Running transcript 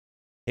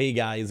Hey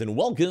guys, and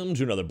welcome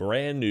to another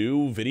brand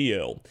new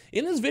video.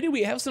 In this video,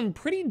 we have some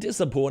pretty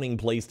disappointing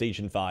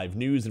PlayStation 5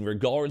 news in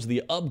regards to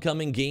the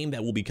upcoming game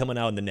that will be coming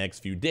out in the next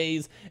few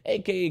days,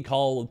 aka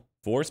called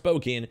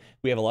Forspoken.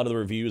 We have a lot of the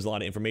reviews, a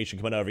lot of information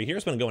coming out over here,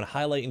 so I'm going to go and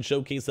highlight and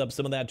showcase up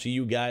some of that to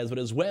you guys, but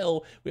as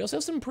well, we also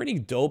have some pretty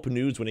dope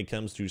news when it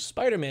comes to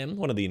Spiderman,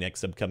 one of the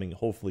next upcoming,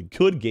 hopefully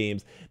good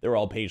games that we're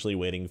all patiently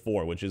waiting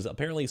for, which is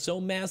apparently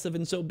so massive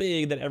and so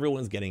big that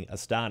everyone's getting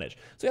astonished.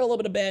 So we got a little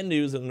bit of bad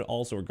news and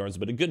also regards a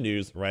bit of good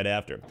news right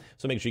after.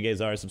 So make sure you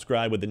guys are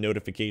subscribed with the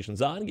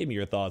notifications on. Give me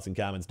your thoughts and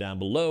comments down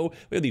below.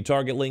 We have the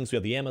Target links, we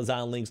have the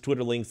Amazon links,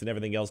 Twitter links, and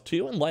everything else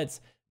too, and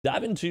let's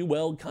dive into,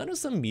 well, kind of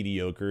some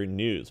mediocre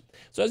news.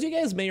 So as you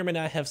guys may or may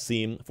not have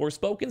seen,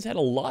 Forspoken's had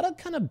a lot of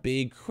kind of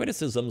big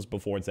criticisms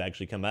before it's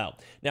actually come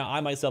out. Now,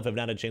 I myself have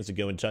not had a chance to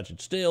go and touch it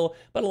still,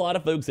 but a lot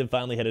of folks have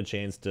finally had a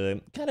chance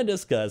to kind of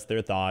discuss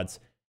their thoughts.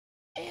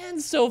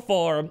 And so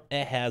far,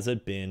 it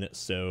hasn't been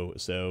so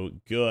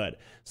good.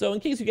 So in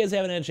case you guys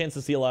haven't had a chance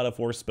to see a lot of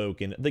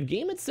Forspoken, the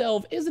game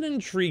itself is an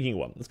intriguing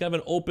one. It's kind of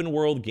an open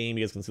world game.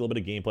 You guys can see a little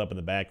bit of gameplay up in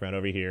the background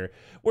over here,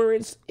 where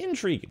it's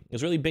intriguing.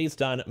 It's really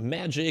based on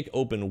magic,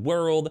 open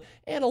world,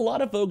 and a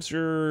lot of folks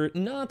are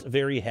not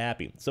very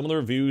happy. Some of the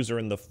reviews are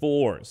in the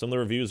 4s, some of the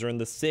reviews are in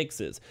the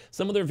 6s.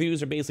 Some of the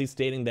reviews are basically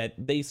stating that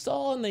they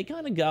saw and they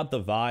kind of got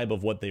the vibe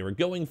of what they were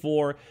going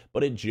for,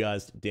 but it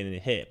just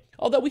didn't hit.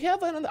 Although we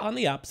have on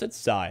the opposite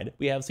side,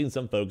 we have seen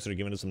some folks that are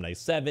giving us some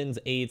nice 7s,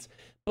 8s,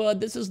 but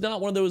this is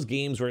not one of those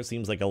games where it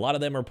seems like a lot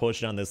of them are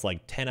pushing on this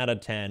like 10 out of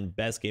 10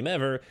 best game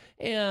ever,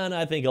 and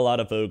I think a lot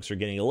of folks are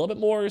getting a little bit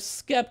more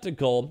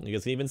skeptical. You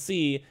can even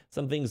see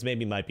some things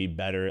maybe might be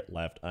better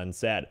left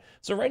unsaid.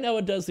 So right now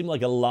it does seem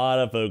like a lot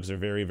of folks are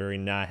very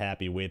not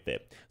happy with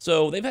it.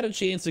 So they've had a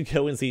chance to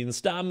go and see and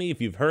stop me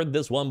if you've heard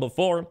this one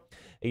before.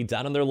 A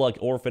down-on-their-luck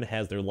orphan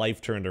has their life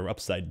turned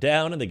upside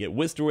down, and they get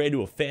whisked away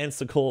to a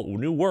fanciful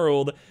new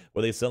world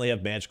where they suddenly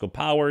have magical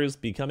powers,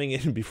 becoming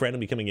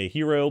a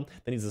hero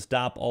that needs to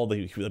stop all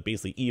the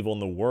basically evil in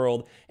the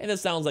world. And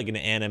this sounds like an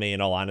anime, in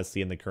all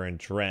honesty, in the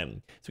current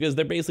trend. It's because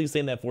they're basically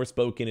saying that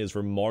Forspoken is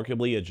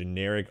remarkably a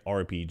generic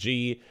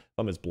RPG,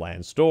 from its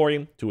bland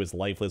story to its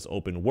lifeless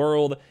open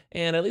world,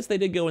 and at least they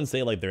did go and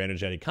say like their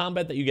energetic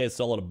combat that you guys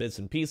saw a lot of bits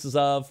and pieces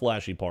of,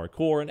 flashy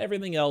parkour, and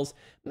everything else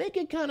make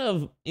it kind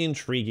of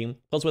intriguing.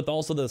 Plus with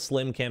also the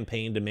slim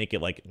campaign to make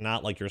it like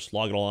not like you're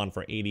slogging along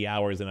for 80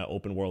 hours in an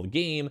open world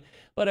game,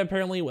 but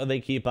apparently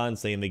they keep on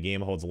saying the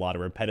game holds a lot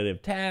of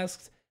repetitive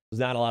tasks. There's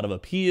not a lot of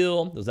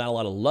appeal, there's not a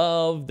lot of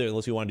love,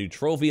 unless you want to do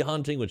trophy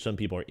hunting, which some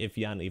people are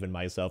iffy on, even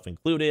myself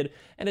included,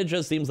 and it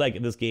just seems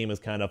like this game is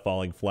kind of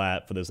falling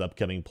flat for this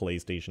upcoming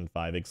PlayStation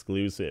 5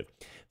 exclusive.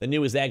 The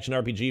newest action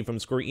RPG from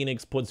Square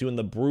Enix puts you in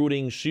the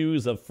brooding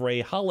shoes of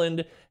Frey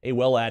Holland, a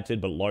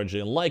well-acted but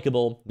largely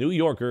unlikable New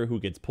Yorker who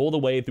gets pulled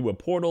away through a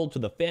portal to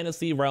the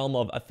fantasy realm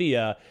of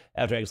Athea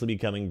after actually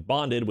becoming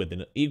bonded with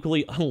an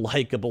equally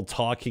unlikable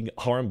talking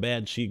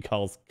armband she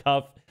calls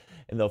Cuff.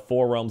 And the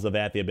 4 realms of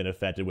Athea have been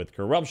affected with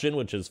corruption,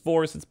 which has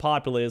forced its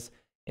populace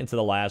into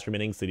the last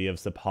remaining city of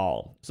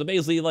Sepal. So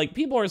basically, like,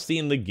 people are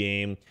seeing the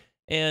game,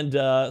 and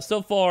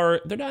so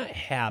far, they're not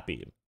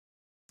happy.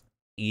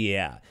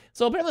 Yeah.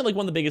 So apparently, like,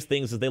 one of the biggest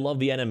things is they love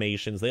the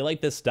animations, they like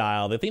the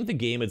style, they think the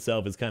game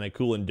itself is kind of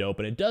cool and dope,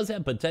 and it does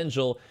have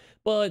potential,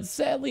 but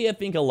sadly, I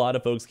think a lot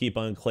of folks keep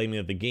on claiming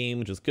that the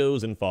game just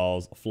goes and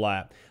falls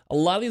flat. A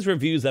lot of these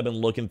reviews I've been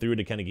looking through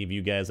to kind of give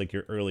you guys like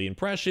your early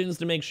impressions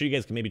to make sure you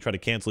guys can maybe try to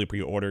cancel your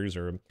pre-orders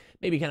or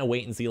maybe kind of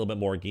wait and see a little bit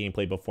more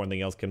gameplay before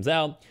anything else comes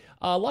out.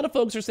 A lot of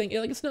folks are saying,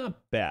 like, it's not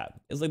bad.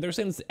 It's like they're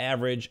saying it's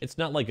average. It's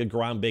not like a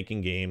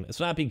groundbreaking game. It's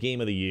not a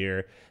game of the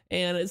year,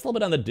 and it's a little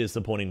bit on the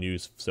disappointing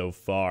news so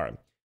far.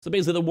 So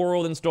basically, the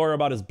world and story are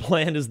about as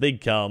bland as they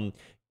come.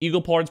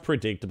 Equal parts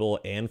predictable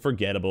and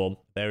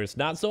forgettable. There's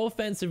not so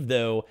offensive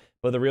though,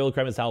 but the real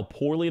crime is how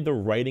poorly the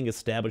writing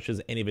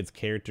establishes any of its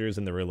characters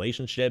and the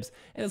relationships,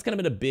 and it's kind of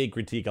been a big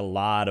critique a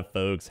lot of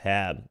folks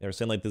had. They're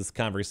saying like these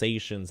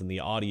conversations and the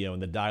audio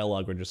and the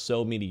dialogue were just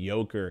so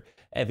mediocre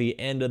at the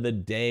end of the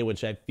day,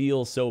 which I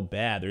feel so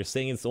bad. They're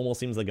saying it almost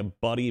seems like a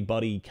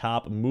buddy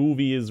cop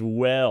movie as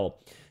well.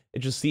 It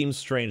just seems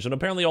strange. And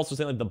apparently also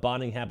saying like the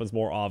bonding happens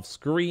more off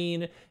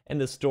screen, and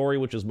the story,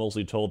 which is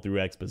mostly told through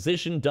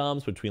exposition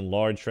dumps between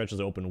large stretches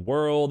of open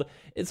world.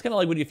 It's kind of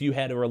like if you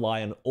had to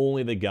rely on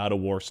only the God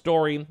of War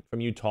story from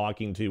you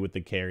talking to with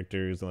the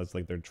characters, unless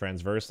like they're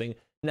transversing,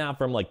 not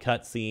from like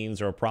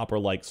cutscenes or a proper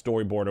like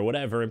storyboard or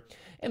whatever.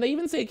 And they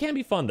even say it can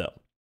be fun though.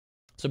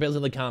 So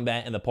basically the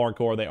combat and the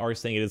parkour, they are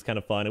saying it is kind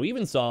of fun. And we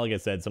even saw, like I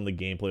said, some of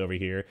the gameplay over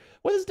here,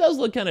 where this does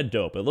look kind of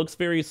dope. It looks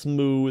very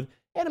smooth.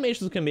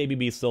 Animations can maybe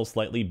be still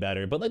slightly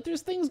better, but like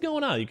there's things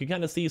going on. You can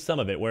kind of see some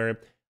of it where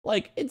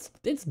like it's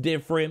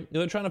different. You know,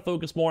 they're trying to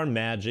focus more on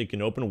magic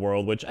and open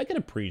world, which I can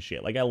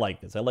appreciate. Like I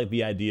like this. I like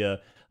the idea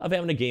of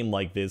having a game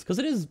like this because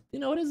it is, you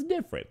know, it is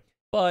different.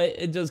 But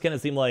it does kind of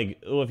seem like,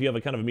 oh, if you have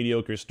a kind of a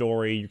mediocre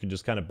story, you can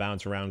just kind of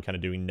bounce around kind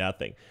of doing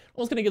nothing.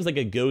 Almost kind of gives like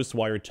a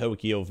Ghostwire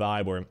Tokyo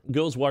vibe, where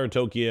Ghostwire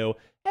Tokyo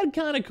had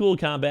kind of cool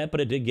combat,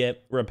 but it did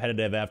get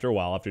repetitive after a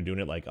while after doing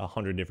it like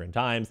 100 different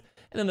times.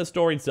 And then the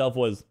story itself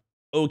was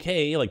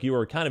okay, like you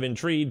were kind of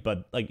intrigued,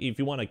 but like if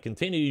you want to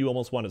continue, you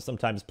almost want to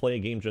sometimes play a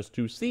game just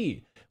to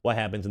see what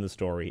happens in the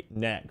story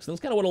next. And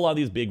that's kind of what a lot of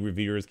these big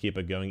reviewers keep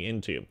it going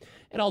into.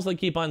 And also they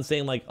keep on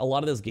saying like a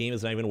lot of this game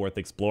is not even worth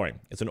exploring.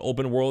 It's an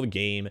open world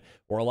game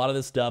where a lot of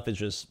this stuff is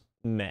just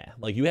meh.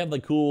 Like you have the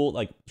cool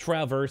like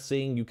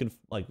traversing, you can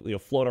like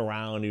float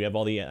around, you have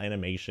all the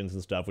animations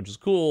and stuff, which is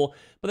cool,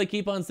 but they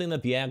keep on saying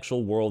that the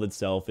actual world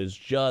itself is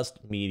just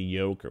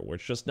mediocre, where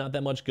it's just not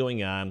that much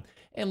going on,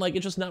 and like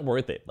it's just not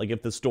worth it. Like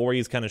if the story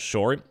is kind of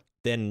short,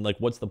 then like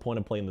what's the point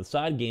of playing the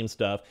side game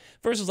stuff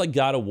versus like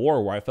God of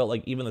War, where I felt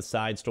like even the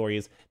side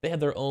stories, they had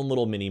their own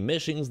little mini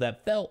missions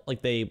that felt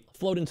like they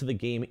flowed into the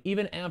game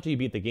even after you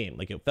beat the game.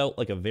 Like it felt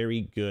like a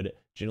very good,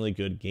 generally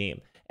good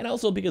game. And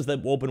also because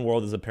the open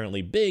world is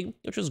apparently big,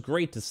 which is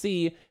great to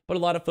see, but a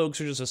lot of folks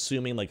are just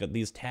assuming like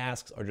these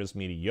tasks are just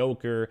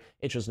mediocre,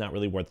 it's just not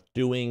really worth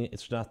doing,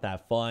 it's not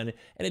that fun,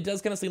 and it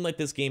does kind of seem like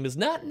this game is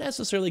not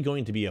necessarily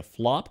going to be a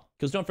flop,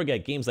 because don't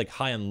forget, games like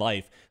High on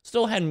Life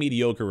still had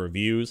mediocre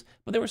reviews,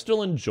 but they were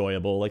still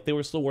enjoyable, like they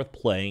were still worth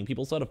playing,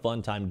 people still had a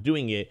fun time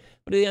doing it,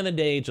 but at the end of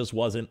the day, it just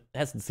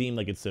hasn't seemed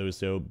like it's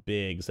so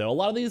big. So a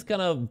lot of these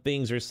kind of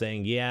things are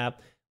saying, yeah,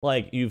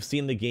 like, you've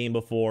seen the game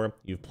before,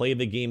 you've played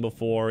the game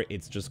before,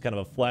 it's just kind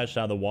of a flesh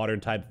out of the water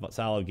type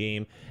style of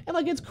game, and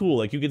like, it's cool,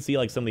 like, you can see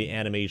like some of the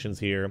animations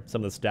here,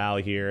 some of the style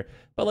here,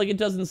 but like, it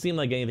doesn't seem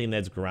like anything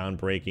that's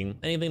groundbreaking,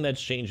 anything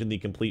that's changing the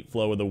complete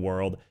flow of the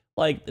world.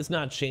 Like, it's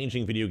not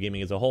changing video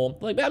gaming as a whole.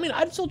 Like, I mean,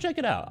 I'd still check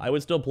it out. I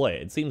would still play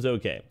it. It seems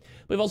okay.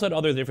 We've also had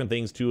other different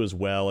things, too, as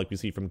well, like we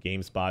see from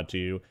GameSpot,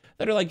 too,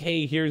 that are like,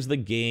 hey, here's the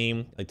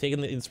game, like, taking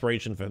the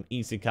inspiration from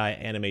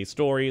isekai anime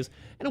stories.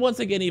 And once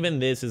again, even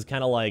this is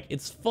kind of like,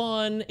 it's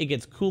fun, it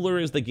gets cooler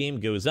as the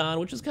game goes on,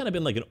 which has kind of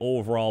been like an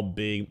overall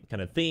big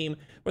kind of theme,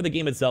 where the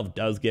game itself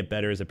does get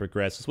better as it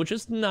progresses, which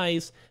is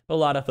nice, but a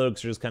lot of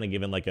folks are just kind of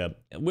giving like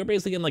we're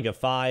basically in like a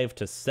 5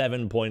 to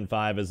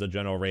 7.5 as a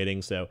general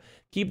rating, so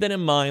keep that in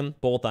mind,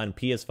 both on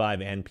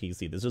PS5 and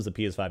PC. This is a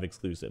PS5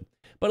 exclusive.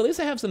 But at least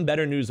I have some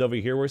better news over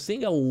here. We're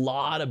seeing a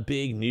lot of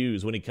big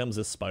news when it comes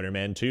to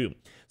Spider-Man 2.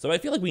 So I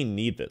feel like we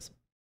need this.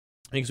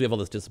 Because we have all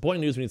this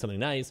disappointing news, we need something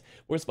nice,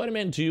 where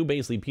Spider-Man 2,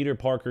 basically Peter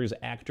Parker's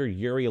actor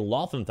Yuri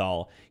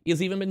Lowenthal,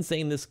 has even been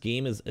saying this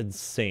game is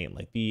insane.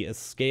 Like, the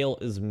scale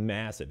is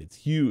massive, it's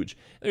huge.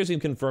 There's him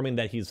confirming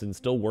that he's been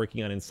still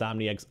working on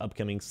Insomniac's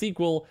upcoming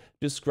sequel,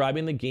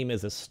 describing the game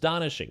as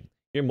astonishing.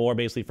 Hear more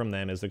basically from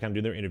them as they're kind of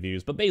doing their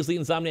interviews. But basically,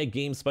 Insomniac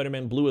Games'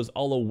 Spider-Man blew us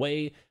all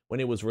away when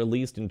it was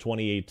released in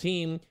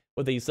 2018,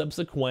 with a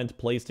subsequent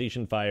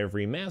PlayStation 5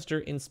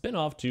 remaster and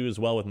spin-off too, as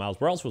well, with Miles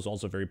Morales, was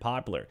also very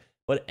popular.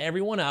 But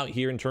everyone out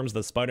here in terms of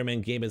the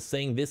Spider-Man game is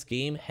saying this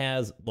game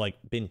has like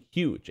been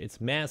huge. It's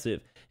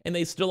massive. And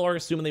they still are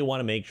assuming they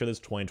want to make sure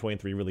this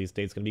 2023 release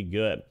date is going to be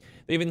good.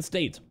 They even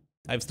state,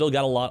 I've still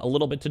got a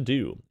little bit to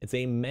do. It's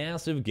a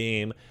massive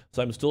game,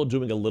 so I'm still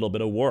doing a little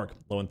bit of work,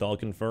 Lowenthal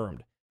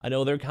confirmed. I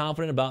know they're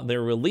confident about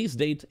their release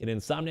date, and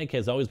Insomniac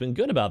has always been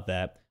good about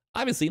that.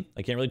 Obviously,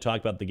 I can't really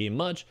talk about the game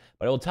much,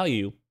 but I will tell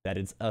you that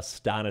it's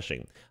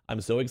astonishing.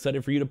 I'm so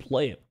excited for you to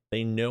play it.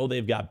 They know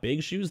they've got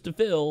big shoes to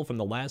fill from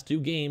the last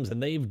 2 games,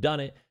 and they've done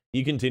it.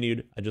 He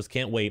continued, I just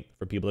can't wait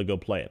for people to go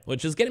play it,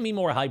 which is getting me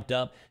more hyped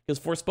up, because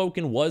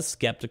Forspoken was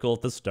skeptical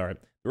at the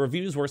start. The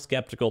reviews were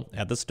skeptical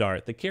at the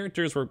start. The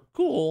characters were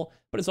cool,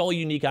 but it's all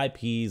unique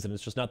IPs, and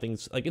it's just nothing,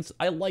 like,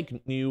 I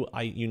like new,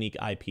 unique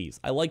IPs.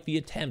 I like the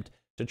attempt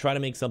to try to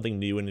make something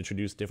new and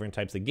introduce different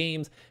types of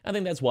games. I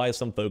think that's why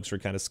some folks were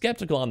kind of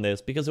skeptical on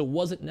this, because it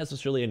wasn't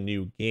necessarily a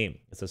new game.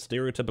 It's a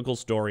stereotypical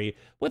story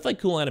with like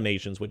cool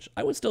animations, which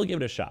I would still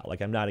give it a shot.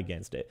 Like, I'm not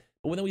against it.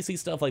 But when we see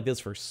stuff like this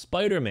for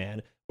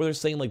Spider-Man, where they're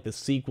saying like the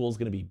sequel is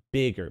going to be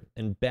bigger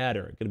and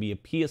better, going to be a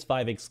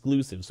PS5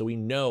 exclusive, so we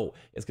know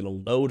it's going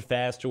to load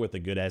faster with a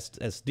good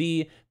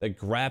SD, the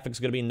graphics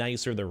are going to be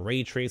nicer, the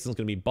ray tracing is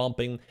going to be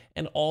bumping,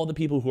 and all the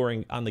people who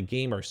are on the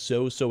game are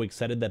so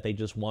excited that they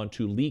just want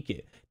to leak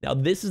it. Now,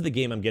 this is the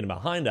game I'm getting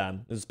behind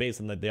on. This is based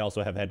on that they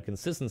also have had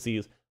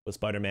consistencies with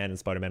Spider-Man and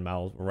Spider-Man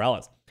Miles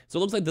Morales. So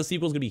it looks like the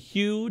sequel is going to be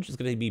huge. It's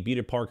going to be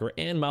Peter Parker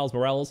and Miles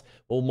Morales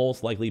will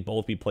most likely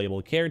both be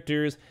playable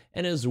characters.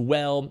 And as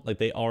well, like,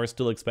 they are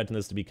still expecting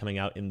this to be coming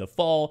out in the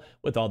fall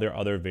with all their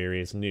other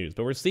various news.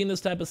 But we're seeing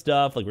this type of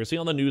stuff. Like, we're seeing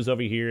all the news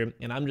over here.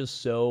 And I'm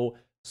just so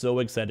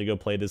excited to go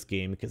play this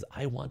game because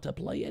I want to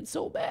play it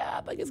so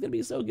bad. Like, it's going to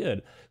be so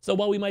good. So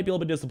while we might be a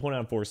little bit disappointed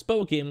on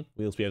Forspoken,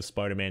 we have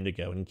Spider-Man to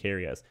go and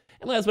carry us.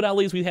 And last but not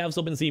least, we have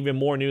still been seeing even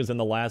more news in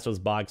the Last of Us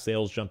box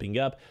sales jumping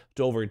up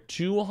to over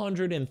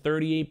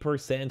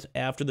 238%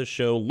 after the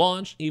show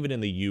launched, even in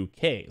the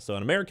UK. So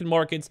in American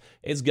markets,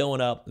 it's going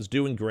up, it's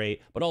doing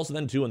great, but also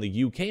then too in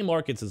the UK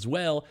markets as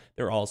well,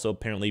 they're also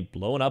apparently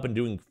blowing up and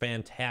doing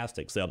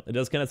fantastic. So it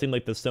does kind of seem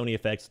like the Sony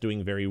effect's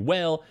doing very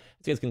well.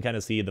 As you guys can kind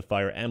of see, the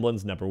Fire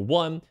Emblem's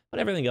 #1, but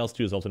everything else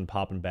too is also been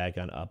popping back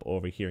on up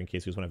over here in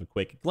case you just want to have a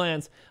quick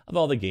glance of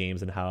all the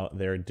games and how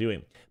they're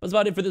doing. But that's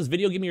about it for this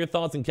video. Give me your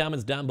thoughts and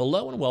comments down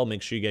below, and well,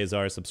 make sure you guys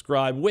are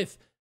subscribed with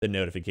the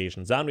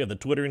notifications on. We have the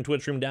Twitter and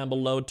Twitch room down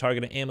below,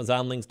 Target and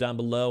Amazon links down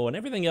below, and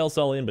everything else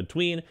all in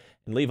between.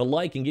 And leave a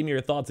like and give me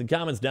your thoughts and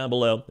comments down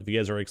below if you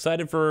guys are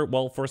excited for,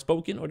 well,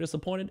 Forspoken or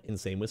disappointed, and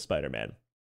same with Spider-Man.